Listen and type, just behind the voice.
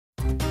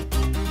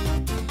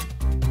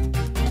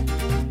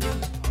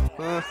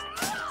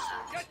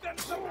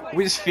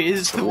Whiz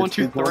Fizz 1,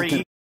 2,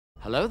 3.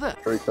 Hello there.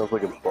 He sounds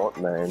like a bot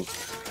name.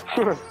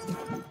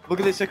 Look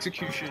at this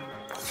execution.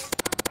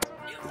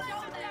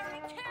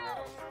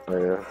 Oh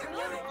yeah.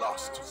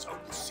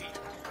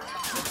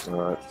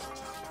 Alright.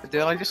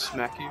 Did I just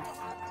smack you?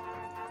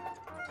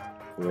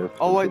 Yeah,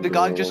 Oh wait, the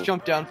guy just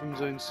jumped down from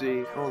Zone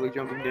C. Oh, they're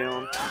jumping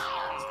down.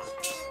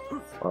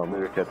 Oh,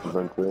 maybe catch his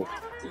own too.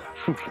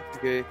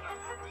 Okay.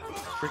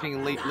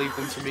 Freaking leave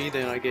them to me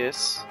then, I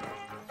guess.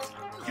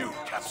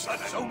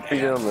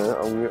 Hey, yeah, man,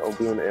 I'll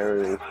do an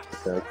area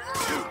attack.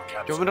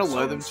 Do you want me to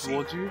lure them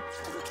towards you?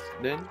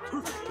 Then?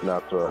 Nah,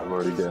 it's alright, I'm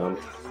already down.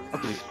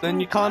 Then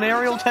you can't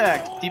aerial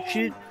attack,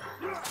 dipshit.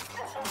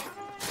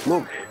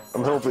 Look,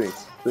 I'm helping.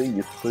 See,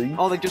 you see?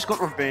 Oh, they just got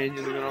revenge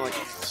and they're gonna like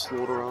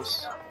slaughter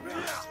us.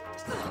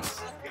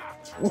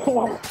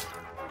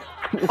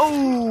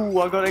 Oh,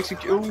 I got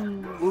executed.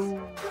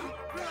 Ooh.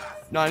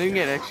 No, I didn't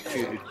get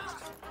executed.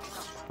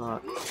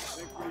 But...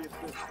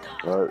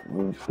 Alright,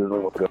 there's a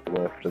lot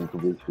left until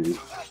this here.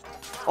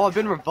 Oh, I've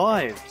been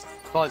revived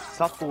by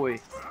Fat Boy,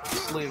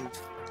 Slim.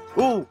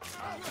 Ooh!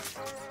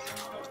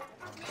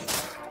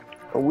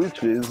 Oh,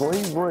 which is? Why are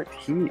you right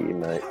here,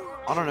 mate?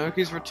 I don't know,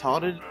 he's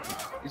retarded.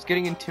 He's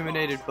getting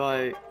intimidated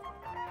by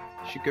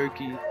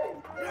Shigoki.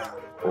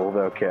 All of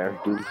our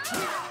characters.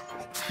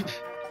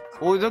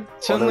 Well, he's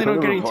certainly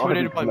not getting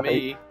intimidated by mate.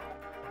 me.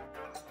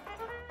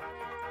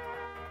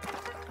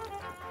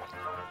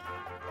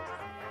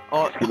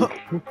 Oh,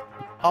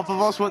 half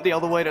of us went the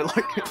other way to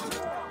like...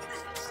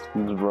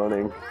 He's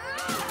running.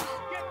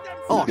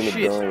 Oh He's gonna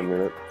shit. die in a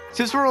minute.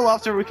 Since we're all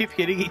after, we keep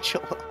hitting each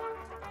other.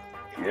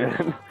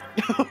 Yeah.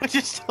 We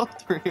just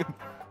after him.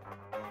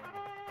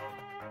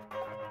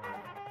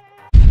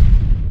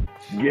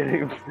 Get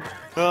him.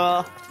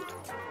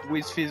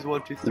 Whiz Fizz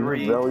 1, 2, This is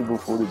 3. valuable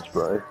footage,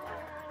 bro.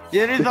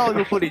 Yeah, it is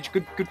valuable footage.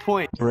 Good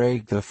point.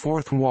 Break the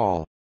fourth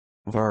wall.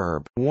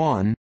 Verb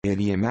 1.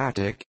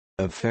 Idiomatic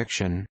of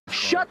fiction.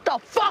 Shut the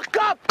fuck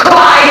up!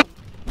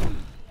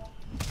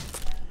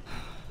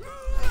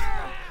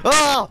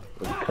 Ah!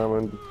 I'm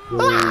coming.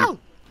 Ah!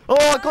 Oh,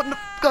 I got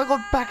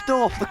backed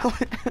off.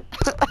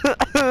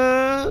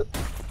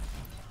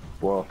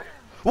 Block.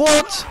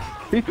 What?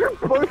 He threw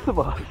both of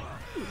us.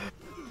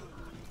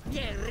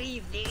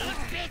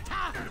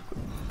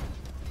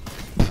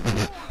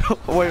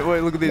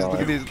 Wait, look at this,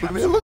 look at this, look at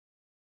this, look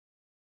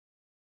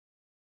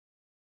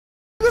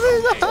at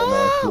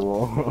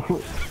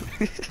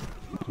this!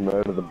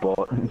 Murder the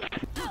bot.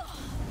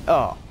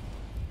 Oh.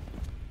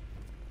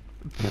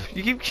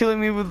 You keep killing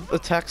me with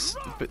attacks,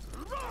 but...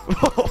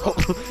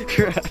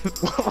 Crap.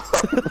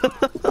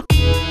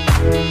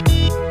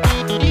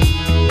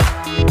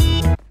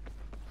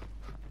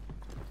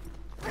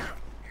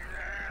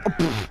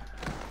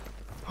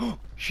 Oh,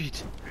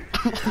 shit.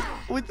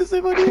 What does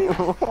everybody?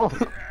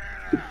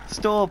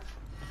 Stop.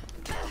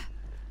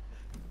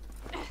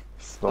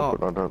 Stop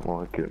it, I don't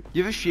like it.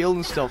 You have a shield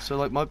and stuff, so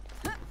like my...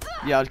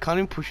 Yeah, I can't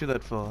even push you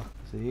that far.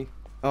 See?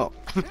 Oh.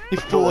 You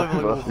fall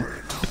over like...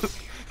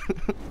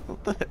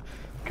 What the heck?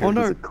 Oh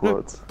no,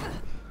 no!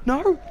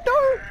 No!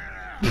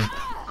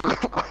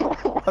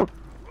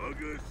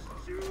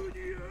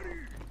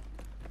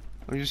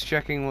 I'm just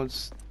checking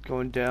what's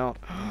going down.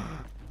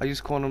 I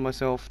just cornered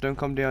myself. Don't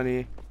come down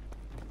here.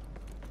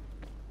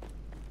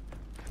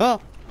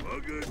 Oh!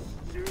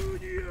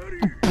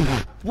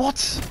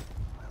 What?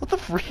 What the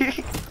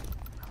frick?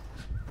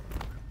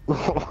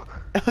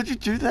 How'd you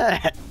do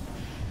that?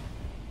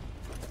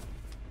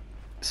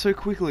 So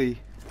quickly.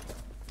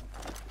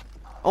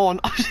 Oh no.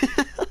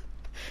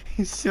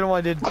 You sit on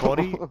my dead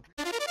body.